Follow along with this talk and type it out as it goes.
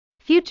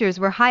Futures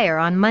were higher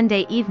on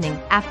Monday evening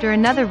after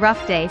another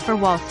rough day for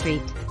Wall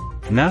Street.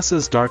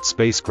 NASA's DART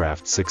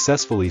spacecraft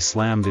successfully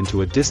slammed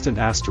into a distant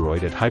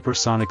asteroid at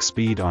hypersonic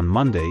speed on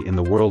Monday in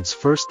the world's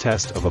first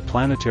test of a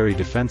planetary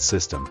defense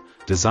system,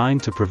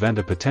 designed to prevent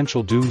a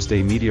potential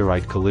doomsday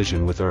meteorite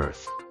collision with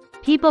Earth.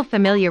 People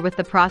familiar with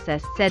the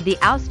process said the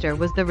ouster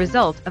was the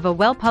result of a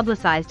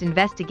well-publicized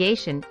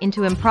investigation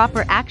into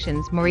improper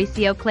actions.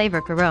 Mauricio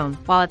Claver-Carone,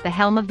 while at the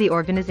helm of the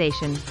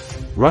organization.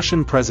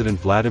 Russian President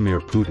Vladimir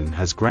Putin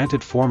has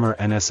granted former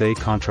NSA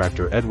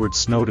contractor Edward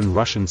Snowden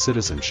Russian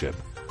citizenship,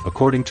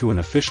 according to an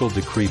official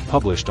decree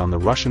published on the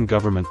Russian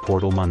government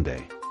portal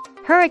Monday.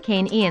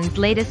 Hurricane Ian's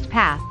latest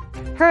path.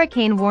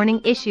 Hurricane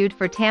warning issued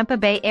for Tampa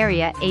Bay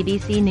area.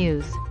 ABC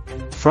News.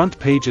 Front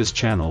Page's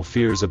channel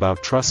fears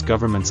about Truss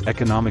government's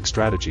economic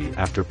strategy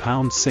after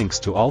pound sinks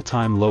to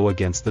all-time low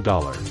against the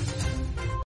dollar.